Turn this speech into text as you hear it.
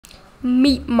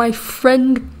Meet my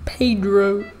friend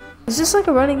Pedro. Is this like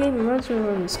a running game? It runs or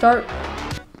run. Start.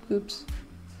 Oops.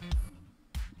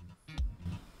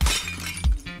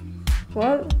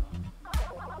 What?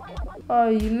 Oh,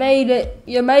 you made it.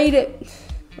 You made it.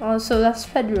 Oh, so that's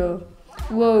Pedro.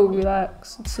 Whoa,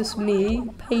 relax. It's just me,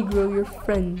 Pedro, your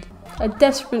friend. I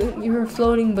desperately need your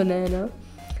floating banana.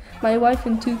 My wife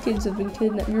and 2 kids have been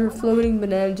kidnapped. You're a floating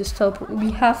banana, just teleport.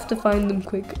 We have to find them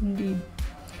quick, indeed.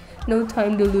 No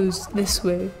time to lose. This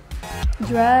way.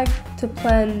 Drag to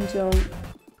plan jump.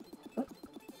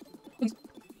 Please.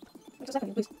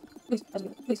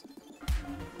 Please.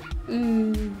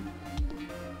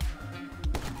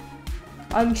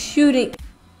 I'm shooting.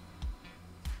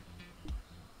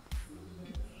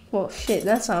 Well, shit,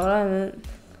 that's not what I meant.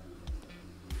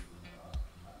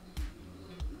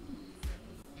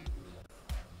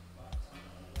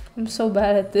 I'm so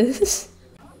bad at this.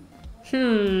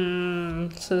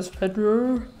 Says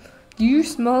Pedro. Do you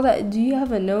smell that? Do you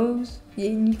have a nose? Yeah,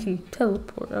 you can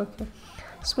teleport. Okay.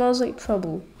 Smells like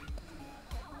trouble.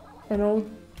 An old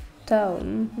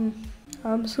town.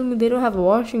 I'm assuming they don't have a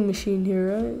washing machine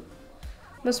here, right?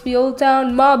 Must be Old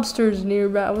Town mobsters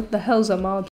nearby. What the hell's a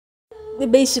mobster?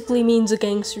 It basically means a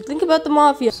gangster. Think about the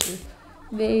mafia.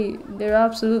 They're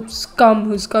absolute scum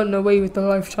who's gotten away with a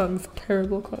lifetime of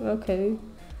terrible crime. Okay.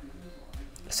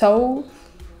 So,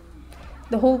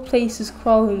 the whole place is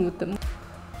crawling with them.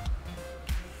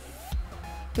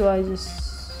 Do I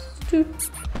just...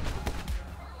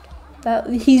 That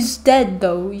he's dead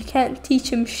though. You can't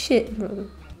teach him shit, brother.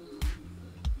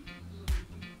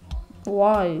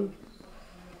 Why?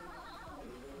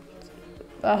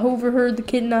 I overheard the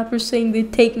kidnappers saying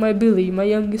they'd take my Billy, my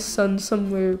youngest son,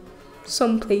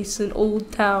 someplace in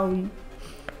Old Town.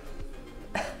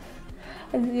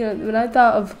 And you know, when I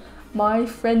thought of my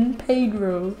friend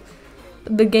Pedro,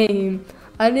 the game,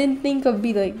 I didn't think of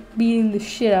beating the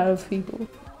shit out of people.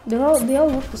 They all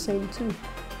look the same too.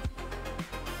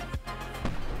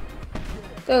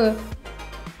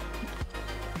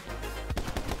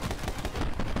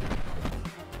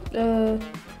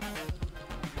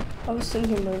 I was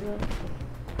thinking about that.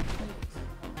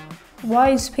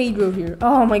 Why is Pedro here?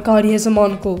 Oh my god, he has a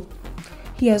monocle.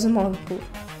 He has a monocle.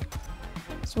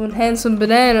 It's one handsome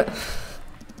banana.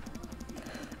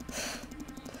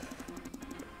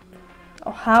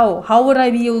 Oh, how? How would I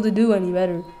be able to do any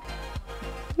better?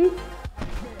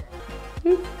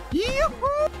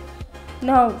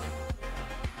 No.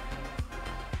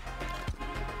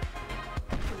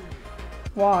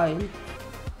 Why?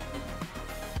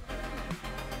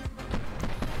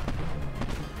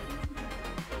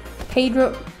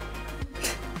 Pedro.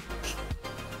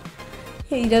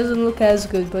 He doesn't look as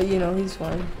good, but you know, he's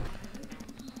fine.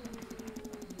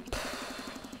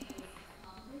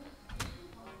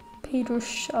 Pedro,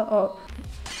 shut up.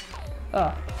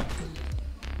 I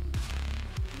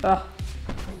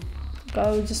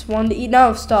just wanted to eat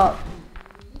now. Stop.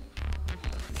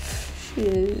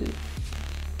 Shit.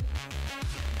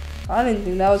 I didn't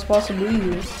think that was possible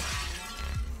either.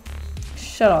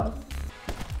 Shut up.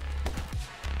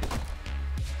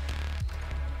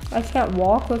 I can't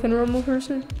walk like a normal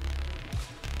person.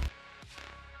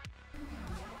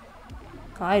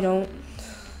 I don't.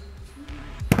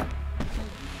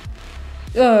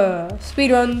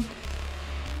 Speedrun.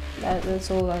 That's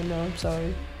all I know. I'm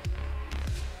sorry.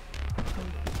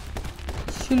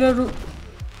 Shinaru.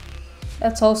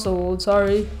 That's also old.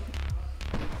 Sorry.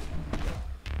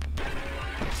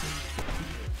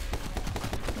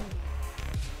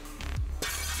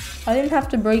 I didn't have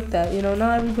to break that. You know,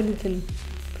 not everybody can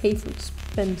pay for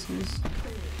expenses.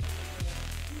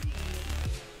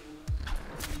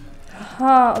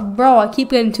 Bro, I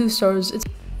keep getting 2 stars. It's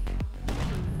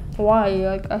why?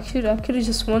 Like I could have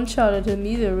just one-shotted him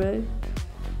either way.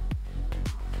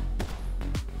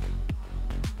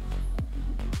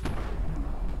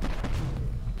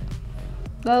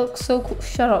 That looks so cool.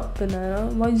 Shut up, banana.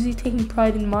 Why is he taking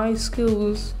pride in my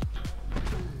skills?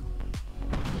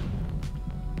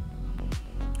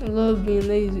 I love being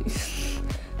lazy.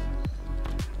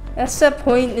 That's that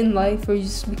point in life where you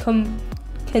just become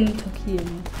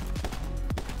Kentuckian.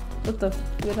 What the f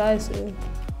did I say?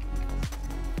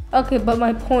 Okay, but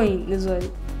my point is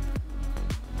like,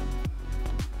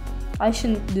 I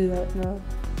shouldn't do that now.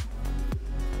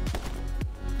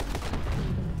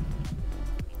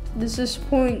 There's this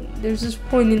point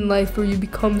in life where you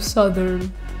become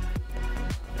Southern.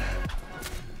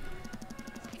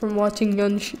 From watching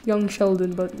young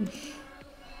Sheldon, but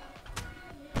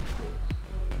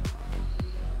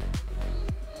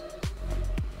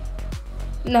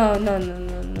no.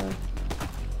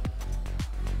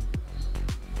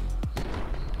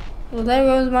 Well, there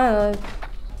goes my life.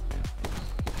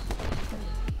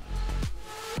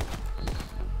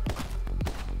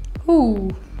 Ooh.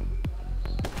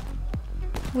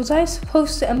 Was I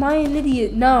supposed to? Am I an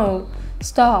idiot? No.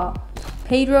 Stop.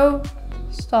 Pedro,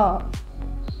 stop.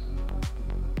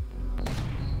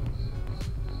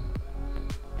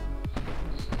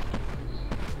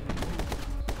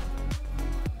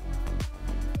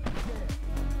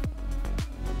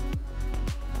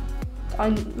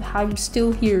 I'm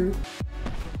still here.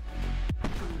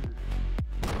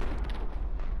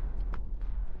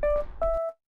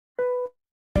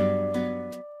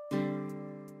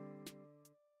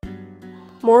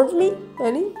 More of me?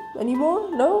 Any more?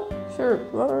 No? Sure.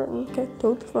 Alright, okay,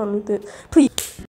 totally fine with it. Please.